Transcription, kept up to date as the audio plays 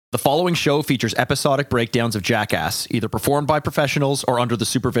The following show features episodic breakdowns of Jackass, either performed by professionals or under the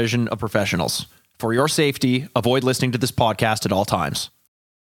supervision of professionals. For your safety, avoid listening to this podcast at all times.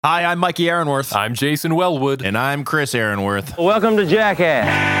 Hi, I'm Mikey Aaronworth. I'm Jason Wellwood. And I'm Chris Aaronworth. Welcome to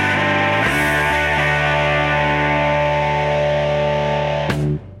Jackass.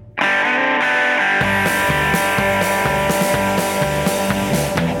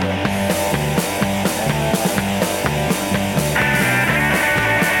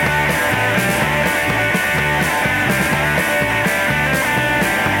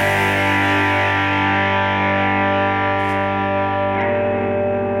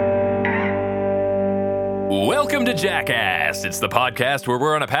 Welcome to Jackass. It's the podcast where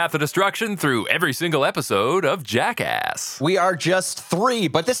we're on a path of destruction through every single episode of Jackass. We are just three,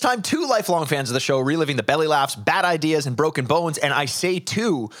 but this time two lifelong fans of the show, reliving the belly laughs, bad ideas, and broken bones. And I say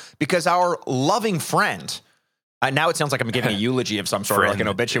two because our loving friend, now it sounds like I'm giving a eulogy of some sort, like an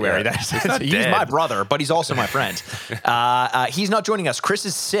obituary. Yeah. He's my brother, but he's also my friend. He's not joining us. Chris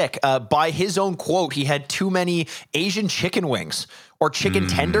is sick. By his own quote, he had too many Asian chicken wings. Or chicken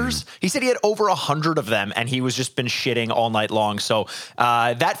tenders. He said he had over 100 of them, and he was just been shitting all night long. So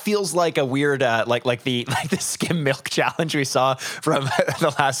that feels like a weird, like the skim milk challenge we saw from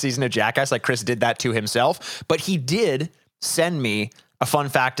the last season of Jackass. Like Chris did that to himself, but he did send me a fun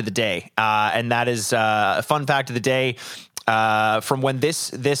fact of the day, and that is a fun fact of the day. From when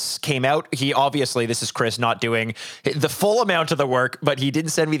this came out, this is Chris not doing the full amount of the work, but he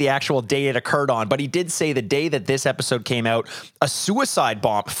didn't send me the actual day it occurred on. But he did say the day that this episode came out, a suicide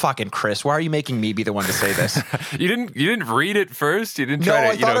bomb. Fucking Chris, why are you making me be the one to say this? You didn't read it first. You didn't. No,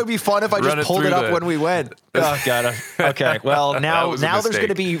 I thought it would be fun if I just pulled it up when we went. Oh god. Okay. Well, now there's going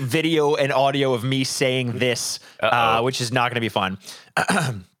to be video and audio of me saying this, which is not going to be fun.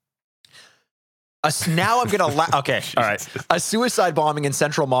 Now I'm going to... Okay, all right. A suicide bombing in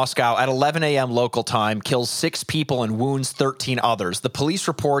central Moscow at 11 a.m. local time kills 6 people and wounds 13 others. The police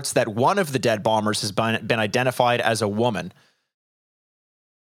reports that one of the dead bombers has been identified as a woman.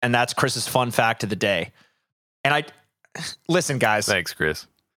 And that's Chris's fun fact of the day. And listen, guys. Thanks, Chris.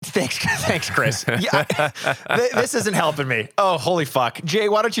 Thanks, Chris. Yeah, this isn't helping me. Oh, holy fuck, Jay!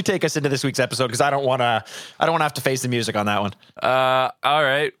 Why don't you take us into this week's episode? Because I don't want to have to face the music on that one. All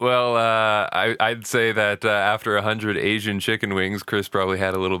right. Well, I'd say that after 100 Asian chicken wings, Chris probably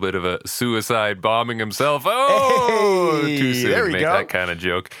had a little bit of a suicide bombing himself. Oh, hey, too soon there to we make go. that kind of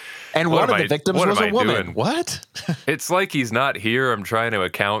joke. And one of the victims was a woman. Doing? What? It's like he's not here. I'm trying to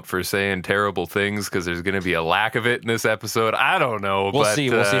account for saying terrible things because there's going to be a lack of it in this episode. I don't know. We'll see.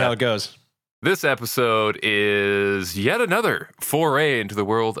 We'll see how it goes. This episode is yet another foray into the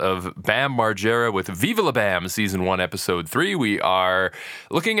world of Bam Margera with Viva La Bam Season 1, Episode 3. We are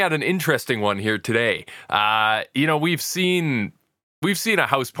looking at an interesting one here today. We've seen a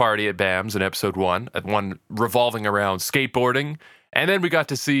house party at Bam's in Episode 1, one revolving around skateboarding. And then we got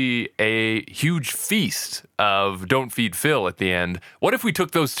to see a huge feast of Don't Feed Phil at the end. What if we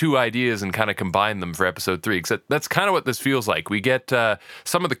took those two ideas and kind of combined them for episode 3? Because that's kind of what this feels like. We get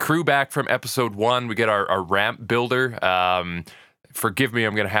some of the crew back from episode 1. We get our ramp builder. Forgive me,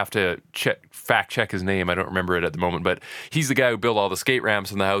 I'm going to have to fact check his name. I don't remember it at the moment. But he's the guy who built all the skate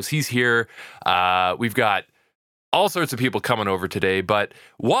ramps in the house. He's here. We've got all sorts of people coming over today. But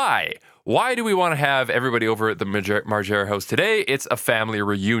why? Why do we want to have everybody over at the Margera house today? It's a family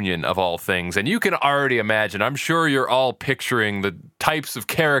reunion of all things. And you can already imagine, I'm sure you're all picturing the types of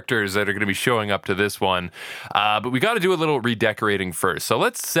characters that are going to be showing up to this one. But we got to do a little redecorating first. So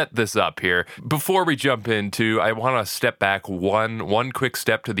let's set this up here. Before we jump into, I want to step back one quick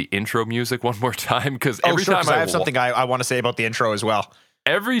step to the intro music one more time. Because every time I have something I want to say about the intro as well.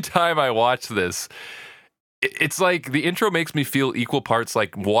 Every time I watch this, it's like the intro makes me feel equal parts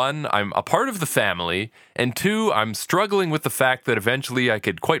like, 1, I'm a part of the family, and 2, I'm struggling with the fact that eventually I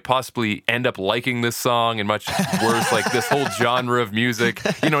could quite possibly end up liking this song and much worse, like this whole genre of music,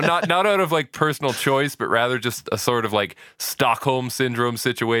 not out of like personal choice, but rather just a sort of like Stockholm syndrome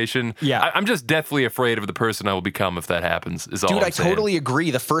situation. Yeah. I'm just deathly afraid of the person I will become if that happens, is all I'm saying. Totally agree.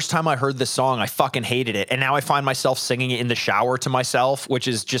 The first time I heard this song, I fucking hated it. And now I find myself singing it in the shower to myself, which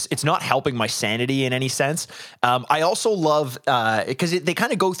is just, it's not helping my sanity in any sense. I also love, because they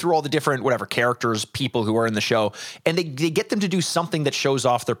kind of go through all the different, characters, people who are in the show, and they get them to do something that shows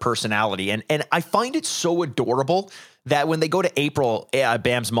off their personality. And I find it so adorable that when they go to April,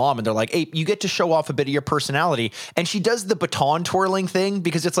 Bam's mom, and they're like, hey, you get to show off a bit of your personality. And she does the baton twirling thing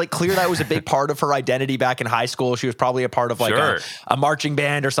because it's like clear that was a big part of her identity back in high school. She was probably a part of like a marching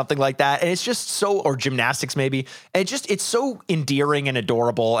band or something like that. And it's just so, or gymnastics maybe. And it's so endearing and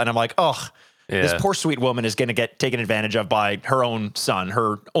adorable. And I'm like, oh, This poor sweet woman is going to get taken advantage of by her own son,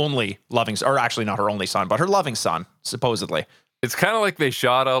 her only loving, or actually not her only son, but her loving son, supposedly. It's kind of like they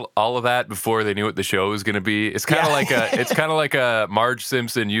shot all of that before they knew what the show was going to be. It's kind of like a Marge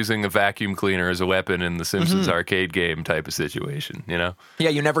Simpson using a vacuum cleaner as a weapon in the Simpsons arcade game type of situation, you know? Yeah,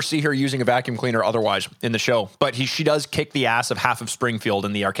 you never see her using a vacuum cleaner otherwise in the show, but she does kick the ass of half of Springfield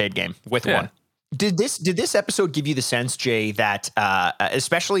in the arcade game with one. Did this episode give you the sense, Jay, that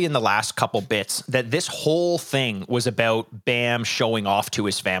especially in the last couple bits, that this whole thing was about Bam showing off to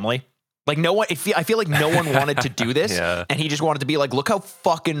his family? Like no one, I feel like no one wanted to do this, and he just wanted to be like, "Look how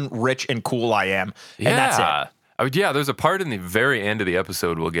fucking rich and cool I am," and that's it. There's a part in the very end of the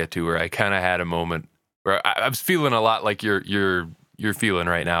episode we'll get to where I kind of had a moment where I was feeling a lot like you're feeling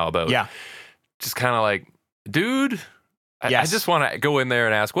right now about, just kind of like, dude. I just want to go in there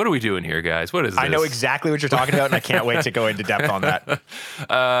and ask, what are we doing here, guys? What is this? I know exactly what you're talking about, and I can't wait to go into depth on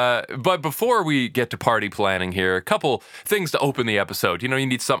that. But before we get to party planning here, a couple things to open the episode. You know, you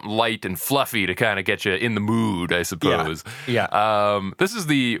need something light and fluffy to kind of get you in the mood, I suppose. This is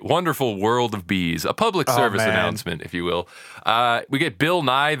the wonderful world of bees, a public service announcement, if you will. We get Bill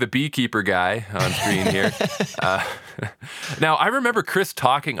Nye, the beekeeper guy, on screen here. Now, I remember Chris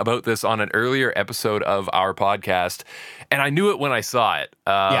talking about this on an earlier episode of our podcast, and I knew it when I saw it.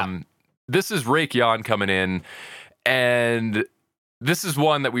 This is Rake Yan coming in, and this is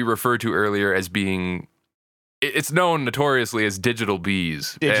one that we referred to earlier as being, it's known notoriously as Digital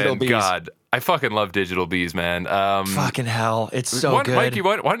Bees. Digital Bees. God, I fucking love Digital Bees, man. Fucking hell, it's so good. Mikey,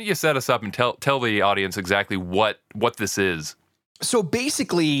 why don't you set us up and tell the audience exactly what this is? So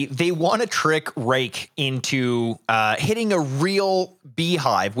basically, they want to trick Rake into hitting a real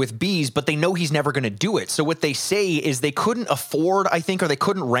beehive with bees, but they know he's never going to do it. So what they say is they couldn't afford, I think, or they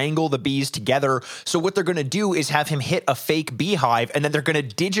couldn't wrangle the bees together. So what they're going to do is have him hit a fake beehive, and then they're going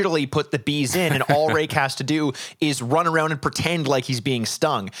to digitally put the bees in, and all Rake has to do is run around and pretend like he's being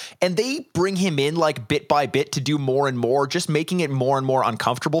stung. And they bring him in like bit by bit to do more and more, just making it more and more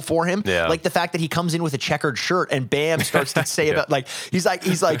uncomfortable for him. Yeah. Like the fact that he comes in with a checkered shirt, and Bam starts to say about like he's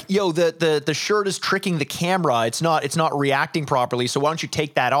like, yo, the shirt is tricking the camera. It's not reacting properly. So why don't you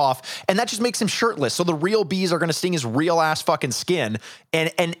take that off? And that just makes him shirtless. So the real bees are going to sting his real ass fucking skin.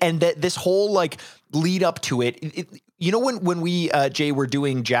 And this whole like lead up to it, you know, when we Jay were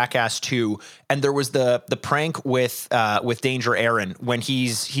doing Jackass 2, and there was the prank with Danger Aaron when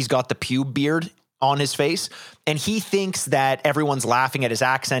he's got the pube beard on his face, and he thinks that everyone's laughing at his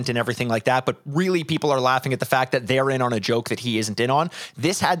accent and everything like that, but really people are laughing at the fact that they're in on a joke that he isn't in on.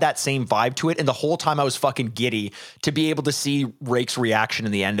 This had that same vibe to it, and the whole time I was fucking giddy to be able to see Rake's reaction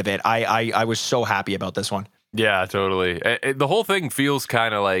in the end of it. I was so happy about this one. Yeah, totally. The whole thing feels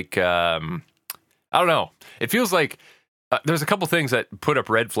kind of like, I don't know. It feels like there's a couple things that put up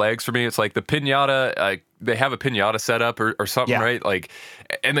red flags for me. It's like the piñata, they have a piñata set up or something, right? Like,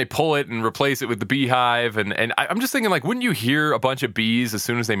 and they pull it and replace it with the beehive. And I'm just thinking, like, wouldn't you hear a bunch of bees as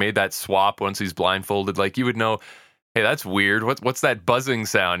soon as they made that swap once he's blindfolded? Like, you would know, hey, that's weird. What's that buzzing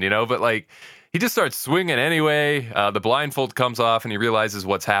sound, you know? But, like, he just starts swinging anyway. The blindfold comes off and he realizes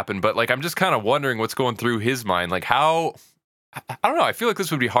what's happened. But, like, I'm just kind of wondering what's going through his mind. Like, how, I don't know. I feel like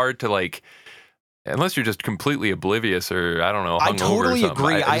this would be hard to, like, unless you're just completely oblivious or, I don't know, hungover. I totally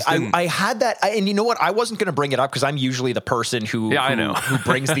agree. I had that. And you know what? I wasn't going to bring it up because I'm usually the person who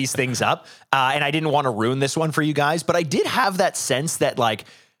brings these things up. And I didn't want to ruin this one for you guys. But I did have that sense that, like,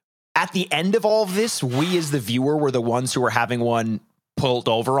 at the end of all of this, we as the viewer were the ones who were having one pulled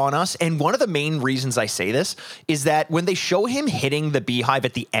over on us. And one of the main reasons I say this is that when they show him hitting the beehive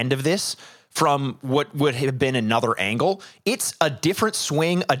at the end of this, from what would have been another angle, it's a different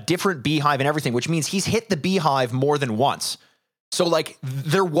swing, a different beehive and everything, which means he's hit the beehive more than once. So, like,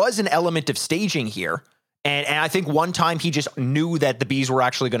 there was an element of staging here. And I think one time he just knew that the bees were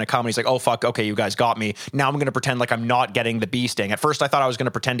actually going to come. And he's like, oh, fuck, okay, you guys got me. Now I'm going to pretend like I'm not getting the bee sting. At first, I thought I was going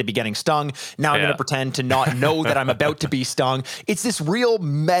to pretend to be getting stung. Now I'm going to pretend to not know that I'm about to be stung. It's this real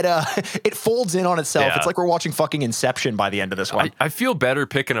meta. It folds in on itself. Yeah. It's like we're watching fucking Inception by the end of this one. I feel better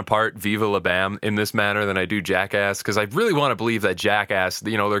picking apart Viva La Bam in this manner than I do Jackass, because I really want to believe that Jackass,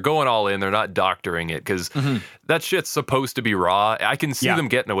 you know, they're going all in. They're not doctoring it, because that shit's supposed to be raw. I can see them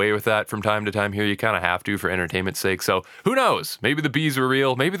getting away with that from time to time here. You kind of have to for entertainment's sake. So who knows? Maybe the bees were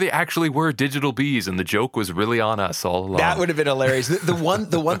real. Maybe they actually were digital bees and the joke was really on us all along. That would have been hilarious. The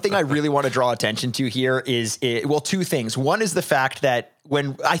one thing I really want to draw attention to here is, two things. One is the fact that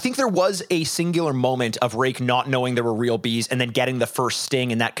when I think there was a singular moment of Rake not knowing there were real bees and then getting the first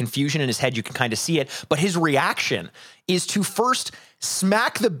sting, and that confusion in his head, you can kind of see it. But his reaction is to first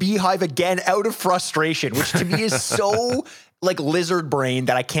smack the beehive again out of frustration, which to me is so like lizard brain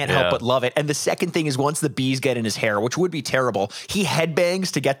that I can't help but love it. And the second thing is once the bees get in his hair, which would be terrible, he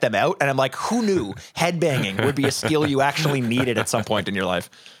headbangs to get them out. And I'm like, who knew headbanging would be a skill you actually needed at some point in your life?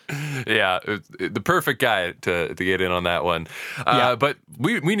 Yeah, the perfect guy to get in on that one. But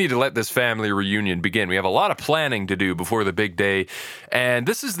we need to let this family reunion begin. We have a lot of planning to do before the big day. And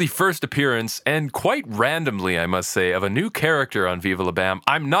this is the first appearance, and quite randomly, I must say, of a new character on Viva La Bam.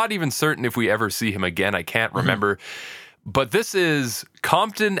 I'm not even certain if we ever see him again. I can't remember. But this is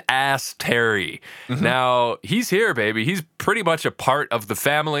Compton Ass Terry. Now, he's here, baby. He's pretty much a part of the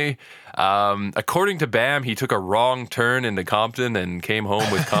family. According to Bam, he took a wrong turn into Compton and came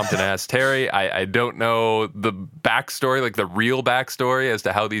home with Compton Ass Terry. I don't know the backstory, like the real backstory as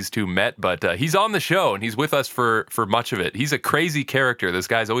to how these two met, but he's on the show and he's with us for much of it. He's a crazy character. This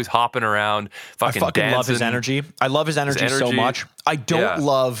guy's always hopping around, fucking dancing. Love his energy. I love his energy so much. I don't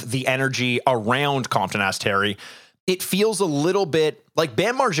love the energy around Compton Ass Terry. It feels a little bit like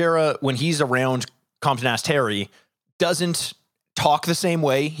Bam Margera when he's around Compton Ass Terry doesn't talk the same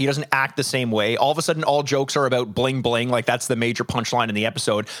way. He doesn't act the same way. All of a sudden, all jokes are about bling bling. Like that's the major punchline in the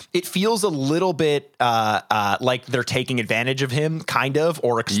episode. It feels a little bit like they're taking advantage of him, kind of,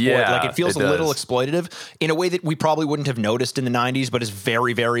 or exploit. Like it feels a little exploitative in a way that we probably wouldn't have noticed in the 90s, but is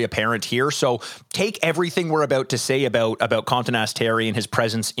very, very apparent here. So take everything we're about to say about Compton Ass Terry and his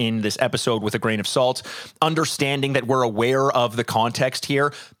presence in this episode with a grain of salt, understanding that we're aware of the context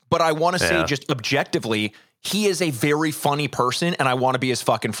here. But I want to say just objectively, he is a very funny person, and I want to be his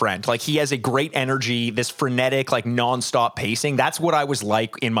fucking friend. Like, he has a great energy, this frenetic, like, nonstop pacing. That's what I was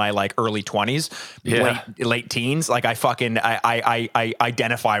like in my, like, early 20s, late teens. Like, I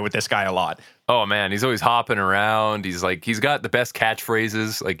identify with this guy a lot. Oh, man, he's always hopping around. He's got the best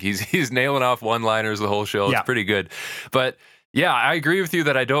catchphrases. Like, he's nailing off one-liners the whole show. It's pretty good. But yeah, I agree with you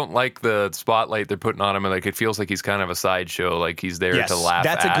that I don't like the spotlight they're putting on him. Like, it feels like he's kind of a sideshow. Like, he's there to laugh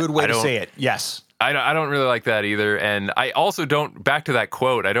at. That's a good way to say it. Yes. I don't really like that either. And I also don't, back to that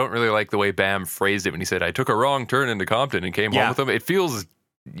quote, I don't really like the way Bam phrased it when he said, I took a wrong turn into Compton and came home with him. It feels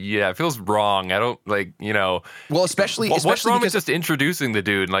wrong. I don't well, especially what's wrong with just introducing the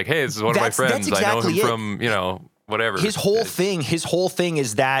dude and like, hey, this is one of my friends. Exactly, I know him from, whatever. His whole thing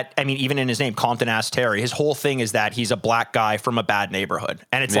is that, I mean, even in his name, Compton Ass Terry, his whole thing is that he's a black guy from a bad neighborhood.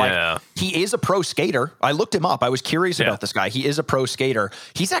 And it's like, he is a pro skater. I looked him up. I was curious about this guy. He is a pro skater.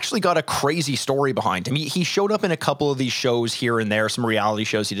 He's actually got a crazy story behind him. He showed up in a couple of these shows here and there, some reality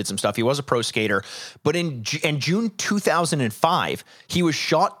shows. He did some stuff. He was a pro skater. But in June 2005, he was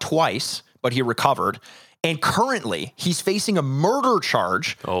shot twice, but he recovered. And currently, he's facing a murder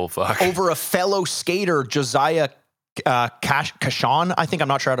charge over a fellow skater, Josiah Kashan, I think. I'm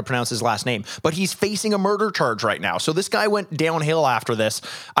not sure how to pronounce his last name, but he's facing a murder charge right now. So this guy went downhill after this.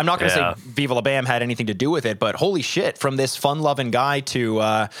 I'm not going to say Viva La Bam had anything to do with it, but holy shit, from this fun-loving guy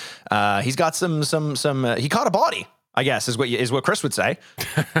to he's got some he caught a body, I guess, is what Chris would say.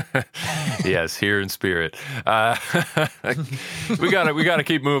 Yes, here in spirit. We gotta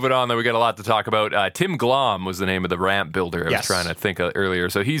keep moving on, though. We got a lot to talk about. Tim Glom was the name of the ramp builder I was trying to think of earlier.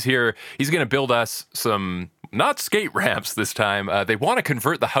 So he's here. He's going to build us some, not skate ramps this time. They want to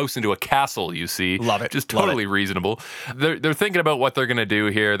convert the house into a castle, you see. Love it. Just totally reasonable. They're thinking about what they're going to do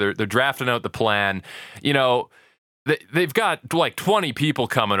here. They're drafting out the plan. They've got like 20 people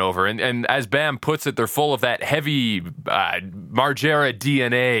coming over, and as Bam puts it, they're full of that heavy Margera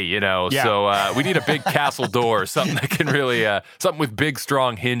DNA, So we need a big castle door, something that can really, something with big,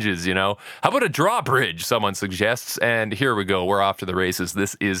 strong hinges, How about a drawbridge, someone suggests, and here we go. We're off to the races.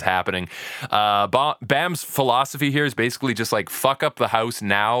 This is happening. Bam's philosophy here is basically just like, fuck up the house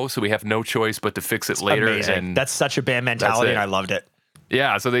now so we have no choice but to fix it later. Amazing. And that's such a Bam mentality, and I loved it.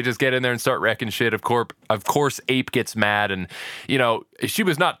 Yeah, so they just get in there and start wrecking shit. Of course, Ape gets mad, and she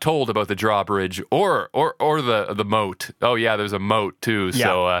was not told about the drawbridge or the moat. Oh yeah, there's a moat too.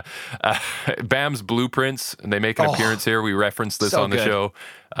 Yeah. So Bam's blueprints, and they make an appearance here. We referenced this on the show.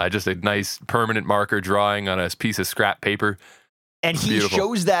 Just a nice permanent marker drawing on a piece of scrap paper. And he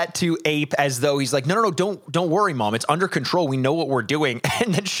shows that to Ape as though he's like, no, don't worry, Mom. It's under control. We know what we're doing.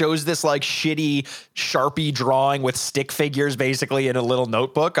 And then shows this like shitty Sharpie drawing with stick figures basically in a little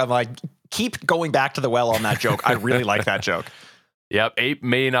notebook. I'm like, keep going back to the well on that joke. I really like that joke. Yep, Ape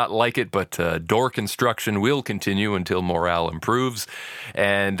may not like it, but door construction will continue until morale improves.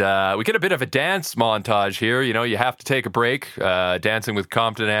 And we get a bit of a dance montage here. You have to take a break. Dancing with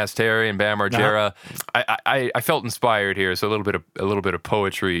Compton Ass Terry and Bam Margera. I felt inspired here, so a little bit of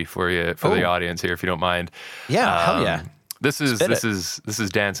poetry for you, for the audience here, if you don't mind. Yeah, hell yeah. This is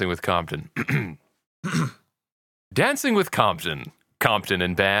Dancing with Compton. Dancing with Compton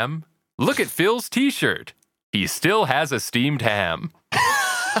and Bam. Look at Phil's t-shirt. he still has a steamed ham.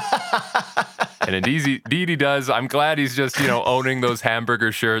 And indeed he does. I'm glad he's just, owning those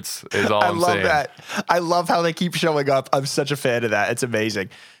hamburger shirts is all I'm saying. I love that. I love how they keep showing up. I'm such a fan of that. It's amazing.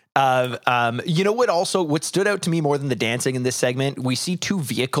 You know what stood out to me more than the dancing in this segment? We see two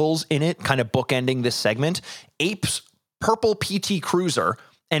vehicles in it, kind of bookending this segment. Ape's purple PT Cruiser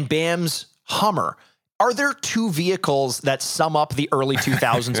and Bam's Hummer. Are there two vehicles that sum up the early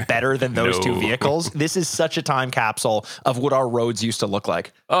 2000s better than those two vehicles? This is such a time capsule of what our roads used to look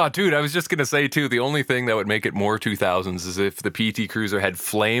like. Oh, dude, I was just going to say, too, the only thing that would make it more 2000s is if the PT Cruiser had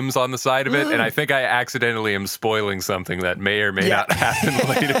flames on the side of it. And I think I accidentally am spoiling something that may or may not happen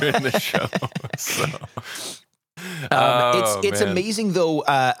later in the show. So... it's amazing though,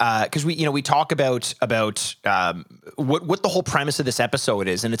 because we talk about what the whole premise of this episode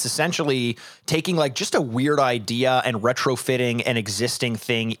is, and it's essentially taking like just a weird idea and retrofitting an existing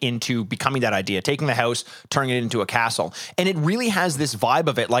thing into becoming that idea, taking the house, turning it into a castle, and it really has this vibe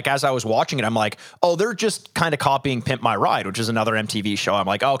of it. Like as I was watching it, I'm like, oh, they're just kind of copying Pimp My Ride, which is another MTV show. I'm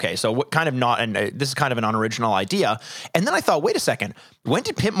like, okay, so what kind of not, and this is kind of an unoriginal idea. And then I thought, wait a second, when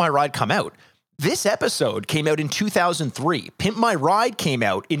did Pimp My Ride come out? This episode came out in 2003. Pimp My Ride came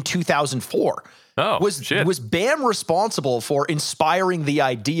out in 2004. Was Bam responsible for inspiring the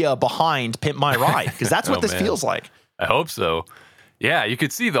idea behind Pimp My Ride? Because that's what this feels like. I hope so. Yeah, you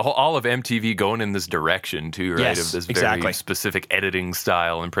could see all of MTV going in this direction too, right? Yes, of this very specific editing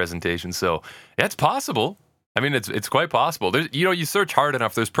style and presentation. So that's possible. I mean, it's quite possible. There's, you search hard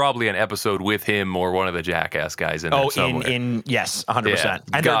enough, there's probably an episode with him or one of the Jackass guys in there somewhere. Yes, 100%. Yeah,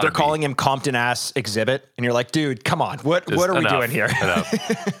 and they're calling him Compton Ass Exhibit, and you're like, dude, come on, what are we doing here?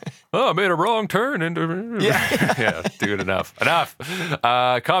 Oh, I made a wrong turn into... Yeah, dude, enough.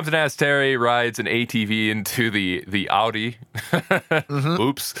 Compton Ass Terry rides an ATV into the Audi.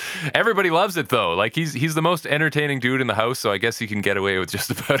 Oops. Everybody loves it, though. Like, he's the most entertaining dude in the house, so I guess he can get away with just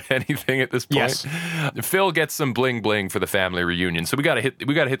about anything at this point. Yes. Phil gets some bling bling for the family reunion, so we gotta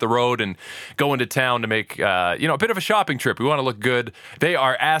hit the road and go into town to make a bit of a shopping trip. We want to look good. They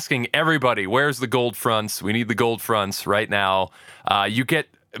are asking everybody, where's the gold fronts? We need the gold fronts right now. You get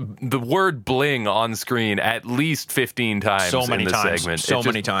the word bling on screen at least 15 times in this segment. So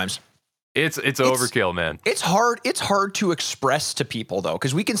many times. It's overkill, man. It's hard to express to people, though,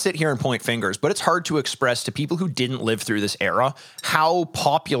 because we can sit here and point fingers, but it's hard to express to people who didn't live through this era how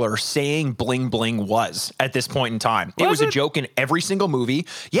popular saying bling bling was at this point in time. It was a joke in every single movie.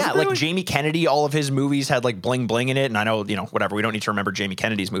 Yeah, like Jamie Kennedy, all of his movies had like bling bling in it. And I know, whatever, we don't need to remember Jamie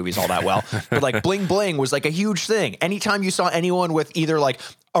Kennedy's movies all that well. But like bling bling was like a huge thing. Anytime you saw anyone with either like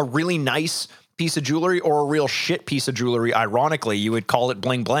a really nice piece of jewelry or a real shit piece of jewelry, ironically, you would call it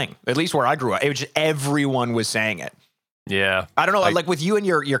bling bling. At least where I grew up, it was just everyone was saying it. Yeah, I don't know. Like with you and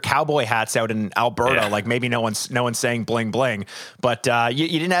your cowboy hats out in Alberta, like maybe no one's saying bling bling, but you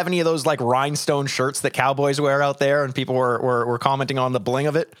didn't have any of those like rhinestone shirts that cowboys wear out there, and people were commenting on the bling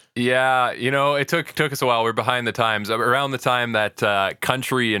of it. Yeah, it took us a while. We're behind the times. Around the time that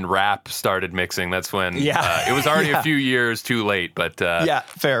country and rap started mixing, that's when it was already a few years too late. But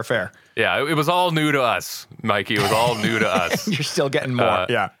fair. Yeah, it was all new to us, Mikey. It was all new to us. You're still getting more.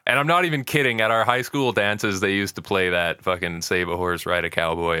 And I'm not even kidding. At our high school dances, they used to play that fucking save a horse, ride a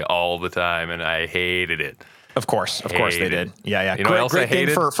cowboy all the time, and I hated it. Of course they did. Yeah. Great thing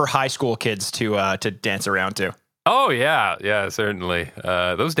for high school kids to dance around to. Oh, yeah, certainly.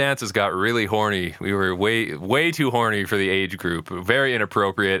 Those dances got really horny. We were way too horny for the age group. Very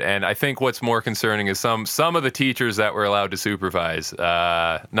inappropriate. And I think what's more concerning is some of the teachers that were allowed to supervise.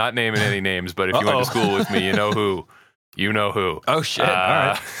 Not naming any names, but if you went to school with me, you know who. You know who. Oh, shit.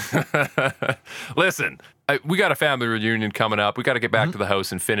 All right. Listen. We got a family reunion coming up. We got to get back to the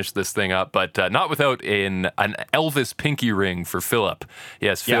house and finish this thing up, but not without an Elvis pinky ring for Philip.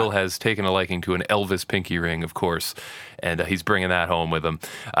 Yes, Phil has taken a liking to an Elvis pinky ring, of course, and he's bringing that home with him.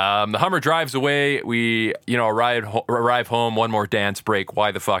 The Hummer drives away. We, arrive home. One more dance break.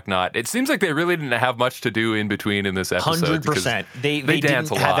 Why the fuck not? It seems like they really didn't have much to do in between in this episode. 100%. They didn't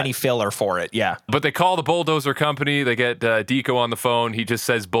have any filler for it. Yeah, but they call the bulldozer company. They get Deco on the phone. He just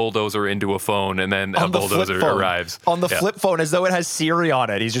says bulldozer into a phone, and then a bulldozer arrives on the flip phone as though it has Siri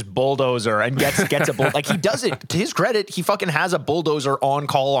on it. He's just bulldozer and gets a bull. Like he does it to his credit. He fucking has a bulldozer on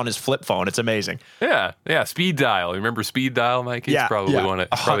call on his flip phone. It's amazing. Yeah. Speed dial. Remember speed dial, Mikey? Yeah, it's probably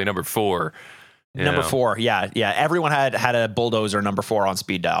probably number 4. Number 4. Yeah. Everyone had a bulldozer number 4 on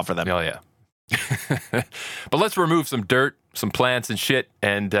speed dial for them. Oh yeah. But let's remove some dirt some plants and shit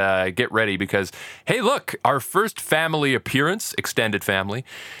and get ready because, hey, look, our first family appearance, extended family,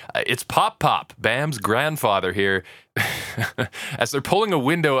 it's Pop, Bam's grandfather here. As they're pulling a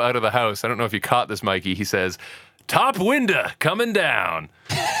window out of the house, I don't know if you caught this, Mikey, he says, "Top window coming down."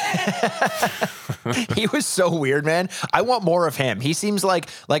 He was so weird, man. I want more of him. He seems like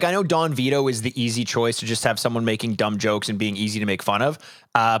I know Don Vito is the easy choice to just have someone making dumb jokes and being easy to make fun of.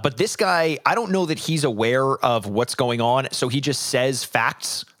 But this guy, I don't know that he's aware of what's going on. So he just says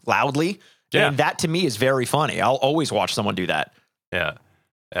facts loudly. Yeah. And that to me is very funny. I'll always watch someone do that. Yeah.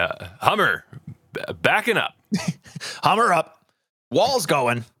 Hummer, backing up. Hummer up. Wall's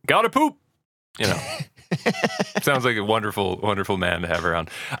going. Gotta poop. You know. Sounds like a wonderful, wonderful man to have around.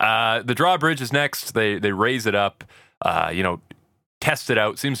 The drawbridge is next. They raise it up, test it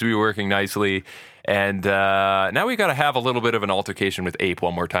out. Seems to be working nicely. And now we got to have a little bit of an altercation with Ape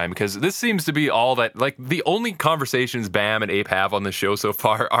one more time because this seems to be all that, like, the only conversations Bam and Ape have on this show so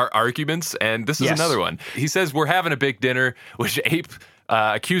far are arguments. And this is another one. He says, "We're having a big dinner," which Ape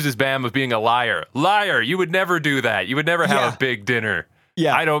accuses Bam of being a liar. Liar, you would never do that. You would never have a big dinner.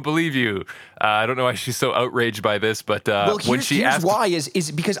 Yeah, I don't believe you. I don't know why she's so outraged by this, but when she asked, why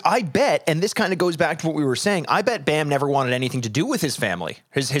is because I bet, and this kind of goes back to what we were saying. I bet Bam never wanted anything to do with his family,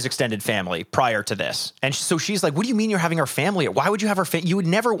 his extended family, prior to this, and so she's like, "What do you mean you're having our family? Why would you have our? You would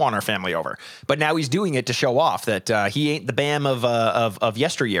never want our family over." But now he's doing it to show off that he ain't the Bam of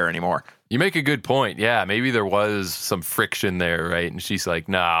yesteryear anymore. You make a good point. Yeah, maybe there was some friction there, right? And she's like,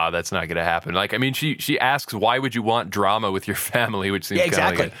 "Nah, that's not going to happen." Like, I mean, she asks, "Why would you want drama with your family?" Which seems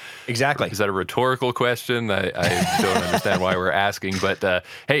exactly. Is that a rhetorical question? I don't understand why we're asking. But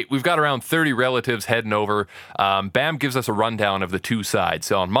hey, we've got around 30 relatives heading over. Bam gives us a rundown of the two sides.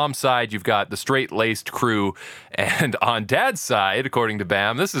 So on Mom's side, you've got the straight-laced crew, and on Dad's side, according to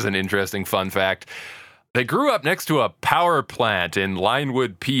Bam, this is an interesting fun fact. They grew up next to a power plant in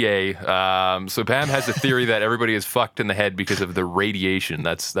Linewood, PA. So Bam has a theory that everybody is fucked in the head because of the radiation.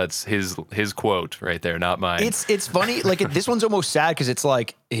 That's his quote right there, not mine. It's funny. Like this one's almost sad because it's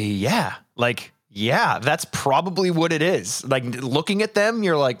like, yeah, that's probably what it is. Like looking at them,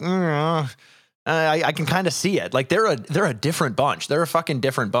 you're like, I can kind of see it. Like they're a different bunch. They're a fucking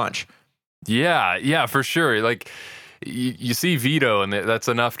different bunch. Yeah, for sure. Like you see Vito, and that's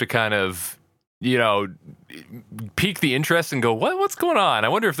enough to kind of, pique the interest and go, what's going on? I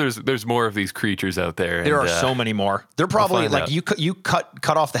wonder if there's more of these creatures out there. There are so many more. They're probably like you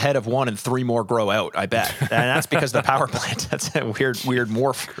cut off the head of one and 3 more grow out, I bet. And that's because the power plant. That's a weird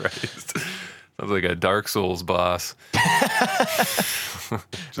morph. Christ. Sounds like a Dark Souls boss.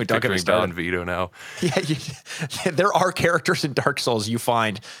 Don't get me started. Vito now. Yeah, there are characters in Dark Souls you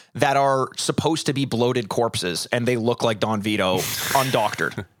find that are supposed to be bloated corpses, and they look like Don Vito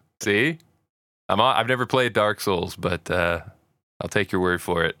undoctored. See? I've never played Dark Souls, but I'll take your word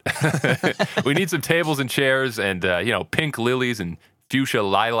for it. We need some tables and chairs and pink lilies and fuchsia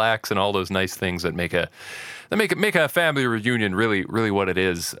lilacs and all those nice things that make a family reunion really, really what it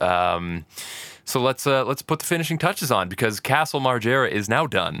is. So let's put the finishing touches on because Castle Margera is now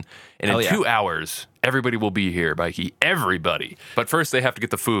done, and in 2 hours everybody will be here, Mikey. Everybody. But first they have to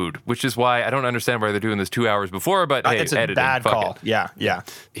get the food, which is why I don't understand why they're doing this 2 hours before. But hey, it's a editing, bad call. It. Yeah.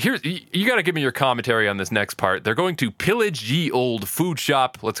 Here, you got to give me your commentary on this next part. They're going to pillage ye old food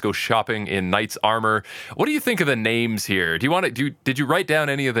shop. Let's go shopping in knight's armor. What do you think of the names here? Do you want to? Did you write down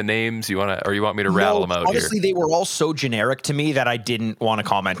any of the names? You want me to rattle them out? Honestly, here? They were all so generic to me that I didn't want to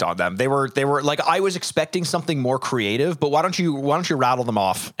comment on them. They were like I was expecting something more creative, but why don't you rattle them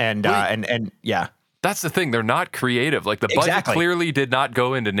off and yeah. That's the thing. They're not creative. Like the budget clearly did not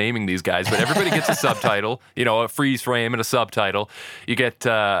go into naming these guys, but everybody gets a subtitle, a freeze frame and a subtitle. You get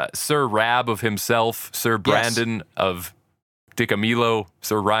Sir Rab of himself, Sir Brandon of Dicamilo,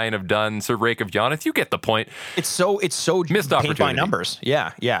 Sir Ryan of Dun, Sir Rake of Yoneth. You get the point. It's so missed opportunity. Paint by numbers.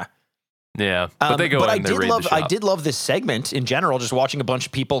 Yeah. Yeah, but they go in and they raid the shop. I did love this segment in general, just watching a bunch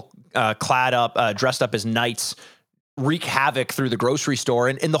of people dressed up as knights wreak havoc through the grocery store.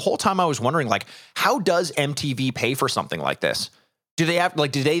 And the whole time I was wondering, like, how does MTV pay for something like this? Do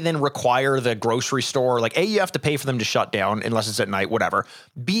they then require the grocery store, like, A, you have to pay for them to shut down unless it's at night, whatever.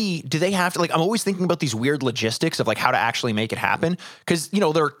 B, do they have to, like, I'm always thinking about these weird logistics of like how to actually make it happen. Cause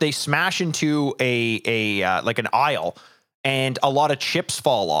they smash into like an aisle and a lot of chips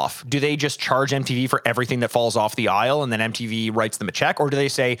fall off. Do they just charge MTV for everything that falls off the aisle and then MTV writes them a check? Or do they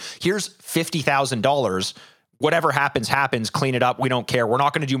say, here's $50,000, whatever happens, clean it up. We don't care. We're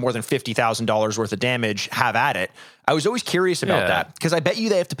not going to do more than $50,000 worth of damage. Have at it. I was always curious about that because I bet you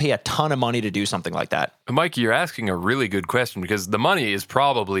they have to pay a ton of money to do something like that. Mikey, you're asking a really good question because the money is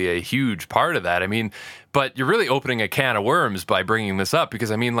probably a huge part of that. I mean, but you're really opening a can of worms by bringing this up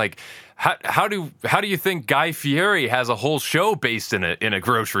because I mean, like, how do you think Guy Fieri has a whole show based in a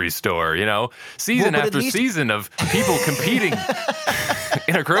grocery store? You know, season after season of people competing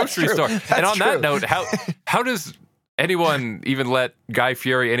in a grocery store. And on that note, how does anyone even let Guy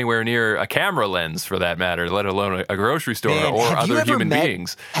Fieri anywhere near a camera lens, for that matter, let alone a grocery store or other human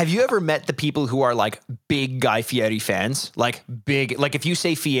beings? Have you ever met the people who are like big Guy Fieri fans? Like big, like if you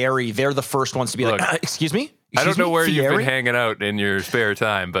say Fieri, they're the first ones to be like, excuse me? I don't know where Fieri? You've been hanging out in your spare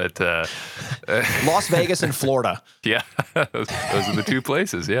time, but Las Vegas and Florida. Yeah, those are the two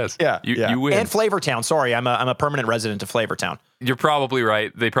places. Yes. Yeah, you win. And Flavortown. Sorry, I'm a permanent resident of Flavortown. You're probably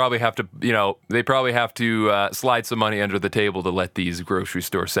right. They probably have to, slide some money under the table to let these grocery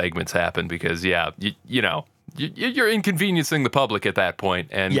store segments happen because, you're inconveniencing the public at that point,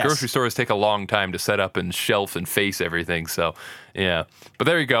 and grocery stores take a long time to set up and shelf and face everything. So, yeah. But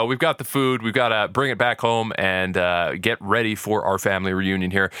there you go. We've got the food. We've got to bring it back home and get ready for our family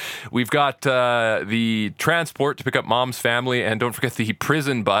reunion here. We've got the transport to pick up Mom's family, and don't forget the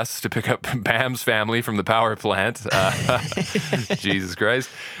prison bus to pick up Bam's family from the power plant. Jesus Christ.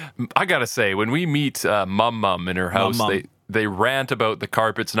 I got to say, when we meet Mum in her house, they rant about the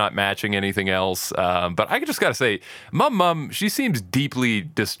carpets not matching anything else. But I just got to say, Mum, she seems deeply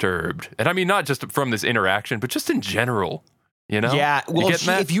disturbed. And I mean, not just from this interaction, but just in general, you know? Yeah. Well,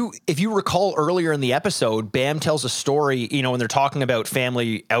 if you recall earlier in the episode, Bam tells a story, when they're talking about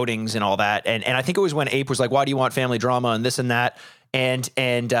family outings and all that. And I think it was when Ape was like, why do you want family drama and this and that? And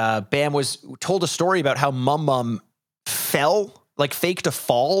Bam was told a story about how Mum faked a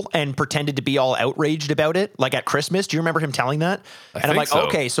fall and pretended to be all outraged about it, like at Christmas. Do you remember him telling that? And I'm like, so.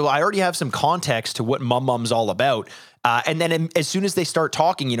 Okay, so I already have some context to what Mum's all about. And then as soon as they start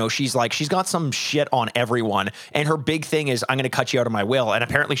talking, she's like, she's got some shit on everyone. And her big thing is, I'm going to cut you out of my will. And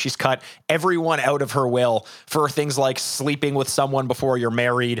apparently she's cut everyone out of her will for things like sleeping with someone before you're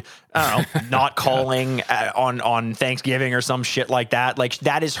married, I don't know, not calling on Thanksgiving or some shit like that. Like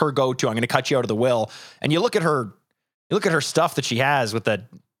that is her go-to. I'm going to cut you out of the will. And you look at her stuff that she has with the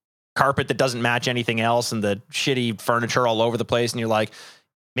carpet that doesn't match anything else and the shitty furniture all over the place. And you're like,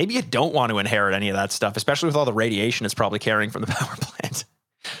 maybe you don't want to inherit any of that stuff, especially with all the radiation it's probably carrying from the power plant.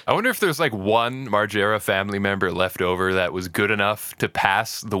 I wonder if there's like one Margera family member left over that was good enough to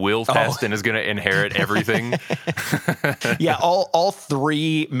pass the will test and is going to inherit everything. Yeah, all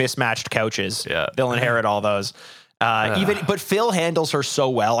three mismatched couches. Yeah. They'll inherit all those. But Phil handles her so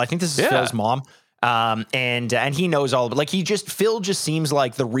well. I think this is Phil's mom. And he knows all of it. Phil just seems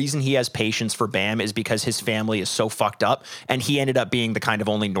like the reason he has patience for Bam is because his family is so fucked up and he ended up being the kind of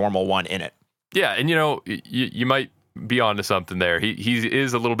only normal one in it. Yeah. And you might be onto something there. He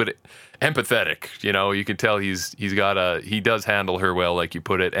is a little bit empathetic, you can tell he does handle her well, like you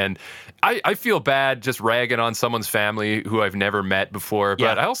put it. And I feel bad just ragging on someone's family who I've never met before,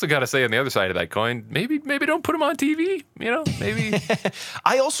 but I also got to say on the other side of that coin, maybe don't put them on TV, maybe.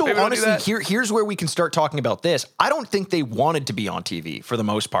 I also honestly, here's where we can start talking about this. I don't think they wanted to be on TV for the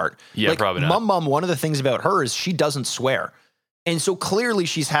most part. Yeah, probably not. Mum, one of the things about her is she doesn't swear. And so clearly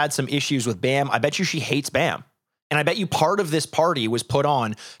she's had some issues with Bam. I bet you she hates Bam. And I bet you part of this party was put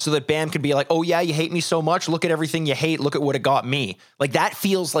on so that Bam could be like, oh, yeah, you hate me so much. Look at everything you hate. Look at what it got me. Like that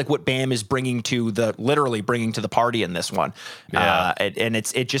feels like what Bam is literally bringing to the party in this one. Yeah. And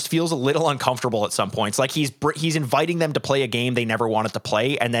it just feels a little uncomfortable at some points. Like he's inviting them to play a game they never wanted to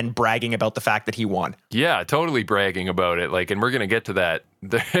play and then bragging about the fact that he won. Yeah, totally bragging about it. And we're going to get to that.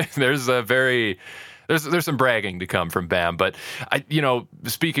 There's a very... There's some bragging to come from Bam, but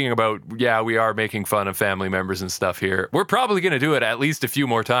speaking about, we are making fun of family members and stuff here. We're probably going to do it at least a few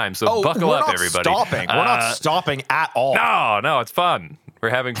more times. So buckle up, everybody. We're not stopping at all. No, it's fun. We're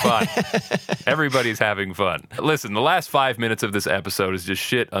having fun. Everybody's having fun. Listen, the last 5 minutes of this episode is just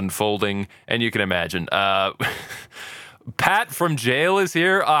shit unfolding, and you can imagine. Pat from jail is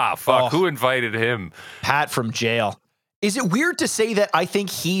here. Who invited him? Pat from jail. Is it weird to say that I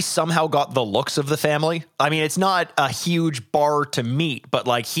think he somehow got the looks of the family? I mean, it's not a huge bar to meet, but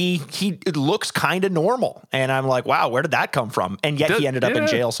he looks kind of normal. And I'm like, wow, where did that come from? And yet he ended up in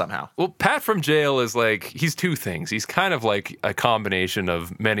jail somehow. Well, Pat from jail is he's two things. He's kind of like a combination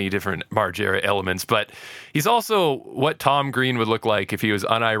of many different Margera elements, but he's also what Tom Green would look like if he was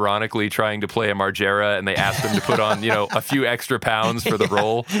unironically trying to play a Margera and they asked him to put on, a few extra pounds for the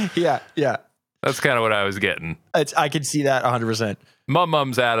role. Yeah. That's kind of what I was getting. I could see that 100%.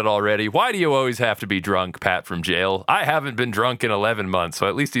 Mum's at it already. Why do you always have to be drunk, Pat from jail? I haven't been drunk in 11 months, so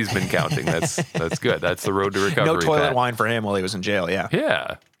at least he's been counting. That's good. That's the road to recovery. No toilet Pat. wine for him while he was in jail, yeah.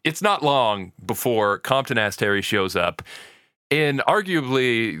 Yeah. It's not long before Compton Ass Terry shows up in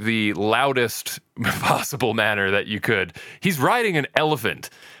arguably the loudest possible manner that you could. He's riding an elephant.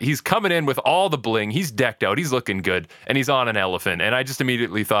 He's coming in with all the bling. He's decked out. He's looking good. And he's on an elephant. And I just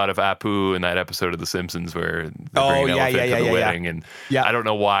immediately thought of Apu in that episode of The Simpsons where they bring an elephant to the wedding. And I don't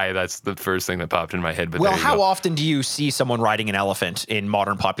know why that's the first thing that popped in my head. But well, how often do you see someone riding an elephant in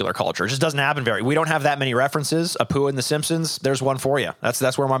modern popular culture? It just doesn't happen we don't have that many references. Apu in The Simpsons, there's one for you.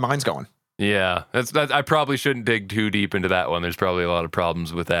 That's where my mind's going. Yeah, I probably shouldn't dig too deep into that one. There's probably a lot of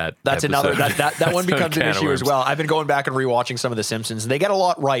problems with that. That's episode. another that one becomes an issue as well. I've been going back and rewatching some of The Simpsons. They get a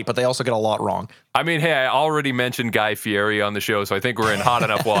lot right, but they also get a lot wrong. I mean, hey, I already mentioned Guy Fieri on the show, so I think we're in hot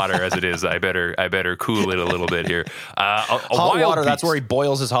enough water as it is. I better cool it a little bit here. Hot water. That's where he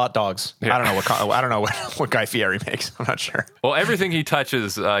boils his hot dogs. Yeah. I don't know what Guy Fieri makes. I'm not sure. Well, everything he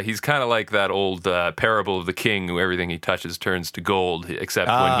touches, he's kind of like that old parable of the king, who everything he touches turns to gold. Except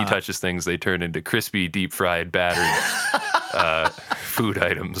when he touches things, they turn into crispy, deep fried, battered food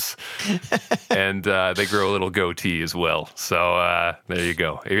items, and they grow a little goatee as well. So there you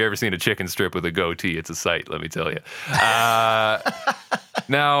go. Have you ever seen a chicken strip with a goatee? It's a sight, let me tell you.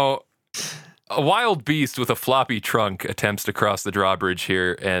 Now, a wild beast with a floppy trunk attempts to cross the drawbridge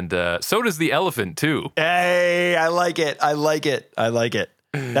here, and so does the elephant too. Hey, I like it.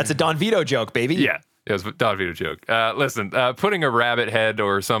 That's a Don Vito joke, baby. Yeah. It was a Don Vito joke. Listen, putting a rabbit head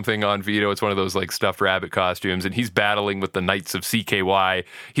or something on Vito, it's one of those like stuffed rabbit costumes, and he's battling with the Knights of CKY.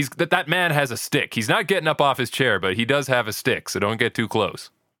 That man has a stick. He's not getting up off his chair, but he does have a stick, so don't get too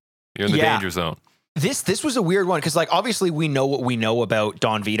close. You're in the danger zone. This was a weird one because, like, obviously we know what we know about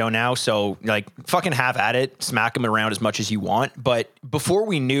Don Vito now, so like fucking have at it, smack him around as much as you want. But before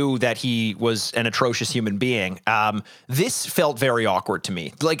we knew that he was an atrocious human being, this felt very awkward to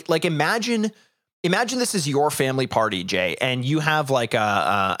me. Like imagine this is your family party, Jay, and you have like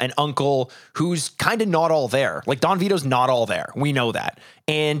an uncle who's kind of not all there. Like Don Vito's not all there. We know that.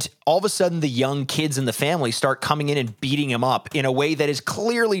 And all of a sudden the young kids in the family start coming in and beating him up in a way that is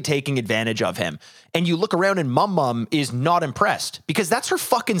clearly taking advantage of him. And you look around and Mum is not impressed because that's her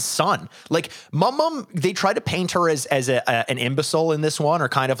fucking son. Like Mum, they try to paint her as an imbecile in this one, or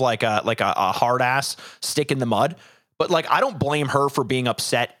kind of like a hard ass stick in the mud. But like, I don't blame her for being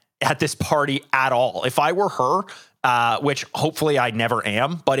upset at this party at all. If I were her, which hopefully I never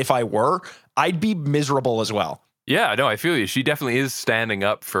am, but if I were, I'd be miserable as well. Yeah, no, I feel you. She definitely is standing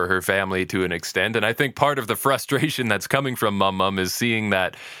up for her family to an extent. And I think part of the frustration that's coming from Mum is seeing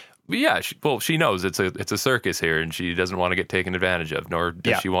that, she knows it's a circus here and she doesn't want to get taken advantage of, nor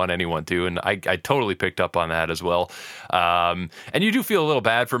does she want anyone to. And I totally picked up on that as well. And you do feel a little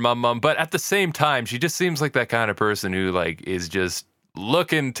bad for Mum, but at the same time, she just seems like that kind of person who like is just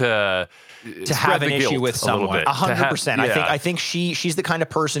looking to have an issue with someone. 100%. Yeah. I think she's the kind of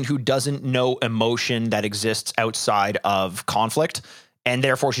person who doesn't know emotion that exists outside of conflict, and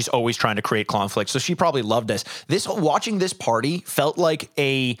therefore she's always trying to create conflict. So she probably loved this. Watching this party felt like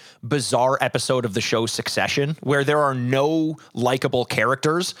a bizarre episode of the show Succession, where there are no likable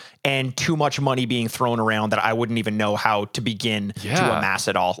characters and too much money being thrown around that I wouldn't even know how to begin to amass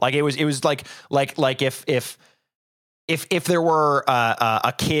it all. Like it was like if there were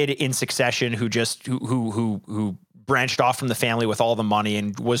a kid in Succession who branched off from the family with all the money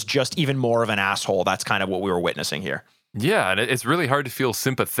and was just even more of an asshole, that's kind of what we were witnessing here. Yeah, and it's really hard to feel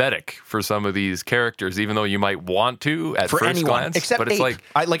sympathetic for some of these characters, even though you might want to at first glance. Except but it's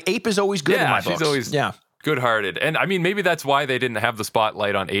Ape. Ape is always good in my books. She's always good-hearted. And I mean, maybe that's why they didn't have the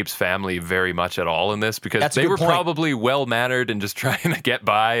spotlight on Ape's family very much at all in this, because they were probably well-mannered and just trying to get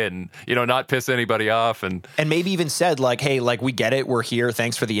by and, not piss anybody off. And maybe even said like, hey, like, we get it. We're here.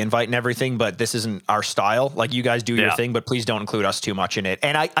 Thanks for the invite and everything, but this isn't our style. Like, you guys do your thing, but please don't include us too much in it.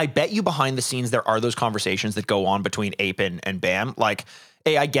 And I bet you behind the scenes, there are those conversations that go on between Ape and Bam. Like,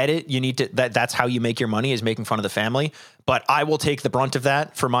 hey, I get it. You need to, that's how you make your money, is making fun of the family. But I will take the brunt of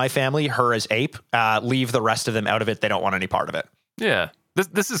that for my family, her as Ape. Leave the rest of them out of it. They don't want any part of it. Yeah.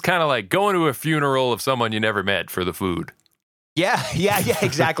 This is kind of like going to a funeral of someone you never met for the food. Yeah,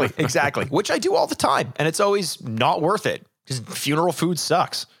 exactly. Which I do all the time. And it's always not worth it because funeral food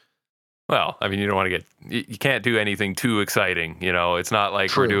sucks. Well, I mean, you don't want to you can't do anything too exciting. It's not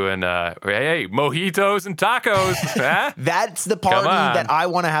like we're doing, hey, mojitos and tacos. Huh? That's the party that I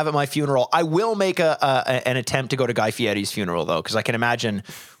want to have at my funeral. I will make an attempt to go to Guy Fieri's funeral, though, because I can imagine,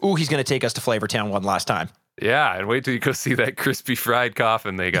 he's going to take us to Flavortown one last time. Yeah, and wait till you go see that crispy fried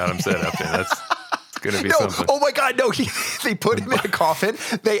coffin they got him set up in. That's going to be No, something. oh my God, no! They put him in a coffin.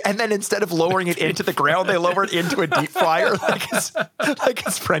 And then instead of lowering it into the ground, they lower it into a deep fryer like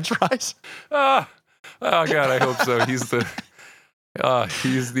it's French fries. Oh God, I hope so. He's the oh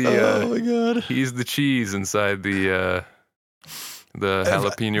my God, he's the cheese inside the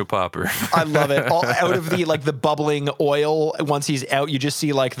jalapeno popper. I love it. All out of the bubbling oil. Once he's out, you just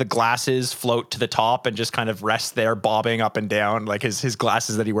see like the glasses float to the top and just kind of rest there, bobbing up and down, like his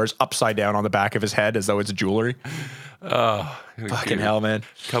glasses that he wears upside down on the back of his head as though it's jewelry. Oh, Fucking hell, man!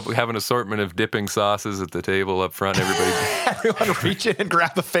 Have an assortment of dipping sauces at the table up front. Everyone reach in and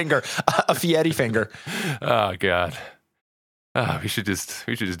grab a finger, a Fieri finger. Oh God. We should just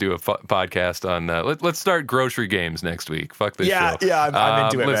do a podcast on. Let's start grocery games next week. Fuck this show. Yeah, I'm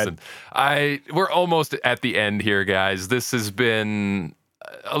into it, listen, man. We're almost at the end here, guys. This has been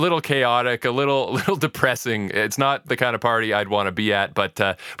a little chaotic, a little depressing. It's not the kind of party I'd want to be at, but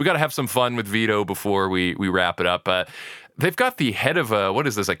we got to have some fun with Vito before we wrap it up. They've got the head of what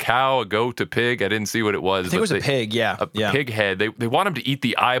is this? A cow, a goat, a pig? I didn't see what it was. I think it was a pig. Yeah, a pig head. They want him to eat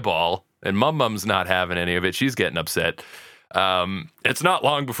the eyeball, and Mum's not having any of it. She's getting upset. It's not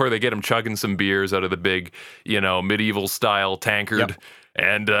long before they get him chugging some beers out of the big, medieval style tankard. Yep.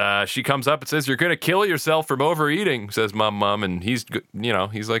 And she comes up and says, "You're going to kill yourself from overeating," says Mum. And he's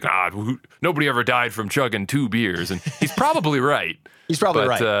like, nobody ever died from chugging 2 beers. And he's probably right. He's probably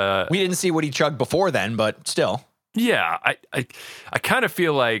right. We didn't see what he chugged before then, but still. Yeah, I kind of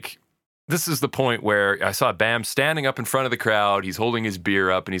feel like this is the point where I saw Bam standing up in front of the crowd. He's holding his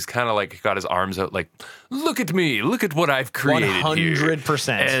beer up, and he's kind of like got his arms out like, "Look at me. Look at what I've created 100%.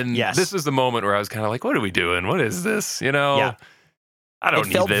 And yes. This is the moment where I was kind of like, what are we doing? What is this? Yeah. I don't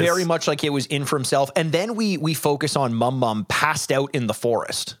need this. It felt very much like it was in for himself. And then we focus on Mum passed out in the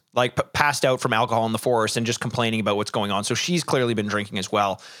forest, like passed out from alcohol in the forest and just complaining about what's going on. So she's clearly been drinking as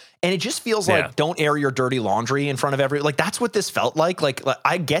well. And it just feels like, don't air your dirty laundry in front of everyone. Like, that's what this felt like. Like,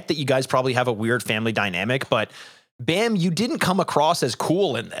 I get that you guys probably have a weird family dynamic, but Bam, you didn't come across as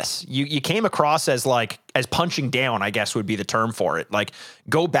cool in this. You came across as punching down, I guess would be the term for it. Like,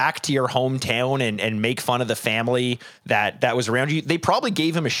 go back to your hometown and make fun of the family that was around you. They probably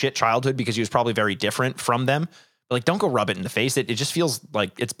gave him a shit childhood because he was probably very different from them. Like, don't go rub it in the face. It just feels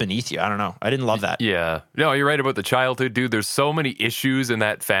like it's beneath you. I don't know. I didn't love that. Yeah. No, you're right about the childhood, dude. There's so many issues in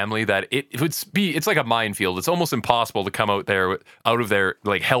that family that it's like a minefield. It's almost impossible to come out of there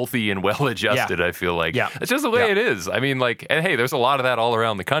like healthy and well adjusted, Yeah. I feel like. Yeah. It's just the way it is. I mean, like, and hey, there's a lot of that all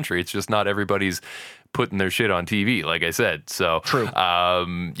around the country. It's just not everybody's putting their shit on TV, like I said. So, True.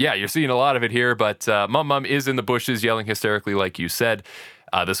 You're seeing a lot of it here, but Mum is in the bushes yelling hysterically, like you said.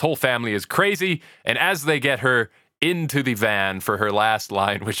 This whole family is crazy, and as they get her into the van for her last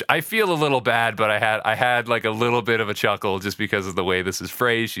line, which I feel a little bad, but I had like a little bit of a chuckle just because of the way this is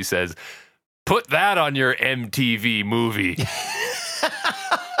phrased. She says, "Put that on your MTV movie."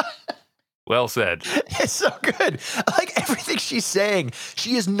 Well said. It's so good. Like, everything she's saying,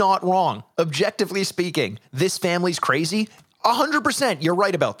 she is not wrong. Objectively speaking, this family's crazy. 100%. You're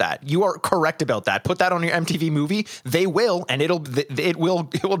right about that. You are correct about that. Put that on your MTV movie. They will, and it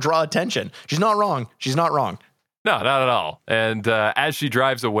will draw attention. She's not wrong. She's not wrong. No, not at all. And as she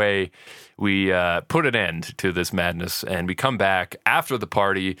drives away, we put an end to this madness, and we come back after the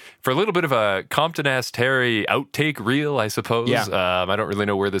party for a little bit of a Compton Ass Terry outtake reel, I suppose. Yeah. I don't really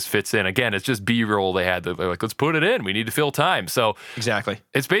know where this fits in. Again, it's just B-roll they had. They're like, let's put it in. We need to fill time. So Exactly.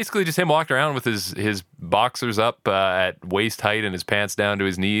 it's basically just him walking around with his boxers up at waist height and his pants down to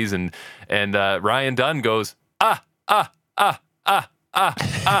his knees, and Ryan Dunn goes,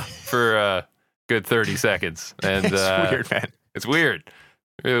 for good 30 seconds. And It's weird, man. It's weird.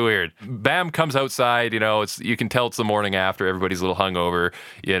 Really weird. Bam comes outside, you can tell it's the morning after, everybody's a little hungover,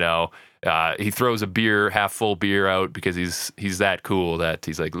 he throws a half full beer out because he's that cool that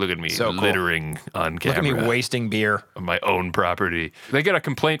he's like, look at me, So cool. littering on camera. Look at me wasting beer. On my own property. They get a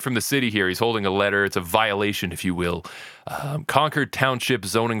complaint from the city here. He's holding a letter. It's a violation, if you will. Concord Township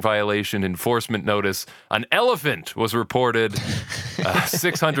zoning violation enforcement notice. An elephant was reported.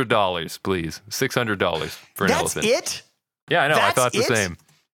 $600, please. $600 for an elephant. That's it? Yeah, I know. I thought the That's it? same.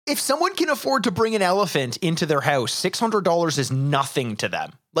 If someone can afford to bring an elephant into their house, $600 is nothing to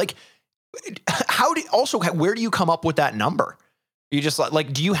them. Like, where do you come up with that number? You just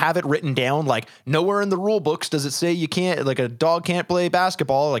like, do you have it written down? Like, nowhere in the rule books does it say you can't, like, a dog can't play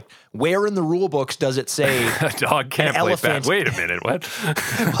basketball. Like, where in the rule books does it say a dog can't play basketball? Wait a minute, what?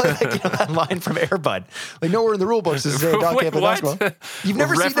 Like, that line from Air Bud. Like, nowhere in the rule books does it say a dog can't play basketball. You've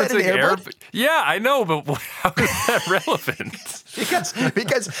never seen that in Air Bud? Yeah, I know, but how is that relevant?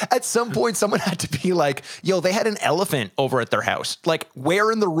 Because at some point someone had to be like, yo, they had an elephant over at their house. Like,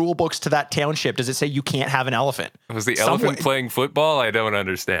 where in the rule books to that township does it say you can't have an elephant? Was the elephant playing football? I don't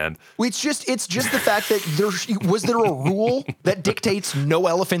understand. It's just the fact that was there a rule that dictates no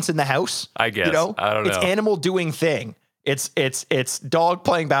elephants in the house? I guess. You know? I don't know. It's animal doing thing. It's dog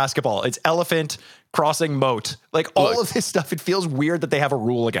playing basketball. It's elephant crossing moat. Like, all of this stuff, it feels weird that they have a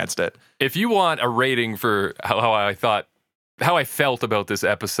rule against it. If you want a rating for how I felt about this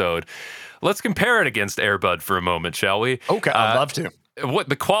episode, let's compare it against Air Bud for a moment, shall we? Okay, I'd love to. What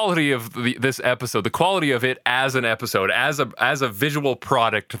the quality of this episode, the quality of it as an episode, as a visual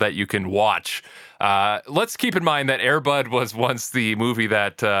product that you can watch. Let's keep in mind that Air Bud was once the movie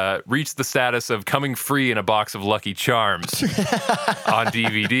that reached the status of coming free in a box of Lucky Charms on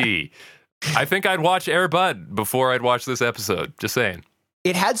DVD. I think I'd watch Air Bud before I'd watch this episode. Just saying.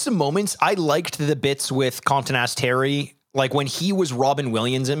 It had some moments. I liked the bits with Compton Ass Terry. Like, when he was Robin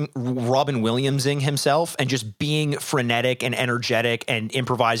Williamsing himself and just being frenetic and energetic and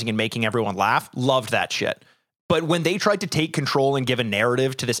improvising and making everyone laugh, loved that shit. But when they tried to take control and give a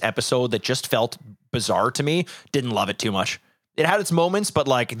narrative to this episode that just felt bizarre to me, didn't love it too much. It had its moments, but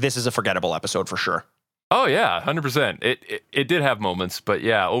like, this is a forgettable episode for sure. Oh yeah, 100%. It did have moments, but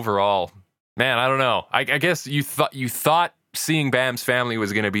yeah, overall, man, I don't know. I guess you thought seeing Bam's family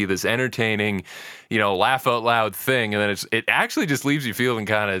was going to be this entertaining, laugh out loud thing, and then it actually just leaves you feeling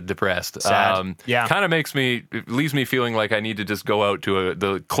kind of depressed. Sad. Kind of leaves me feeling like I need to just go out to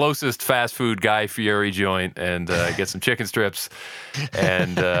the closest fast food Guy Fieri joint and get some chicken strips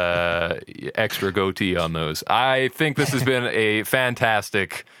and extra goatee on those. I think this has been a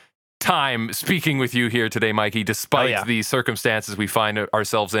fantastic time speaking with you here today, Mikey, despite the circumstances we find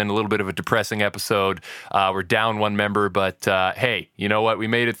ourselves in. A little bit of a depressing episode. We're down one member, but hey, you know what? We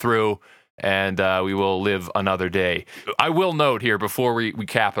made it through, and we will live another day. I will note here before we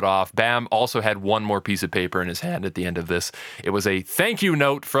cap it off, Bam also had one more piece of paper in his hand at the end of this. It was a thank you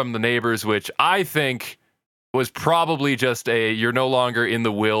note from the neighbors, which I think was probably just a "you're no longer in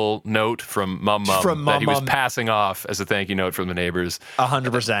the will" note from Mum that he was passing off as a thank you note from the neighbors.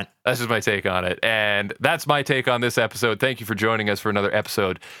 100%. That's just my take on it. And that's my take on this episode. Thank you for joining us for another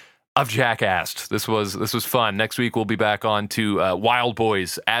episode of Jackassed. This was fun. Next week we'll be back on to Wild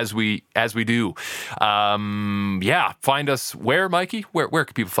Boys as we do. Find us where, Mikey? Where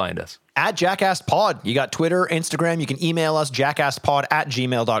can people find us? At Jackass Pod. You got Twitter, Instagram. You can email us,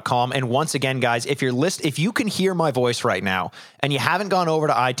 jackasspod@gmail.com. And once again, guys, if you can hear my voice right now and you haven't gone over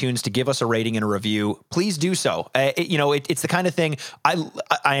to iTunes to give us a rating and a review, please do so. It's the kind of thing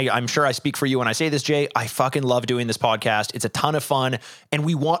I'm sure I speak for you when I say this, Jay. I fucking love doing this podcast. It's a ton of fun, and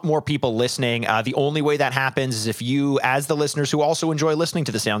we want more people listening. The only way that happens is if you, as the listeners who also enjoy listening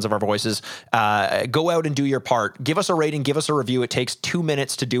to the sounds of our voices, go out and do your part. Give us a rating, give us a review. It takes 2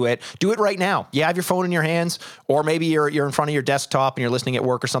 minutes to do it. Do it right now. You have your phone in your hands, or maybe you're in front of your desktop and you're listening at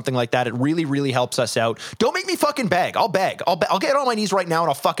work or something like that. It really, really helps us out. Don't make me fucking beg. I'll beg. I'll get on my knees right now and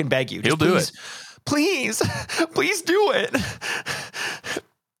I'll fucking beg you. He'll do it. Please do it.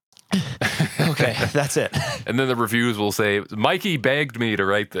 Okay, that's it. And then the reviews will say, Mikey begged me to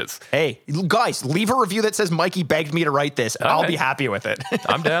write this. Hey, guys, leave a review that says Mikey begged me to write this. And I'll be happy with it.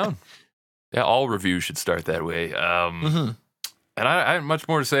 I'm down. Yeah, all reviews should start that way. And I have much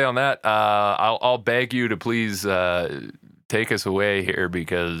more to say on that. I'll beg you to please take us away here,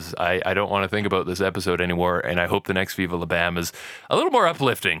 because I don't want to think about this episode anymore, and I hope the next Viva La Bam is a little more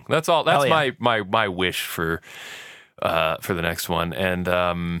uplifting. That's all. That's my wish for the next one.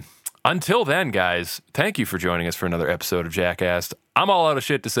 And until then, guys, thank you for joining us for another episode of Jackass. I'm all out of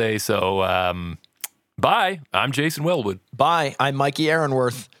shit to say, so bye. I'm Jason Wellwood. Bye. I'm Mikey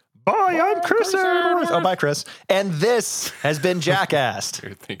Aaronworth. Bye, I'm Chris Aaronworth. Oh, bye, Chris. And this has been Jackassed.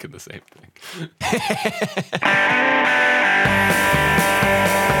 You're thinking the same thing.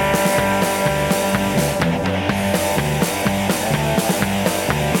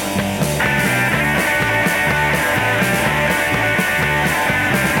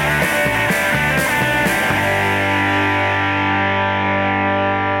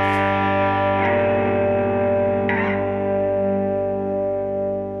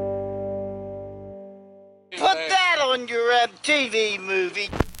 TV movie.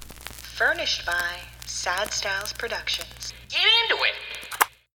 Furnished by Sad Styles Productions. Get into it.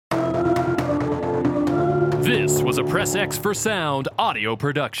 This was a Press X for Sound audio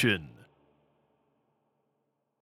production.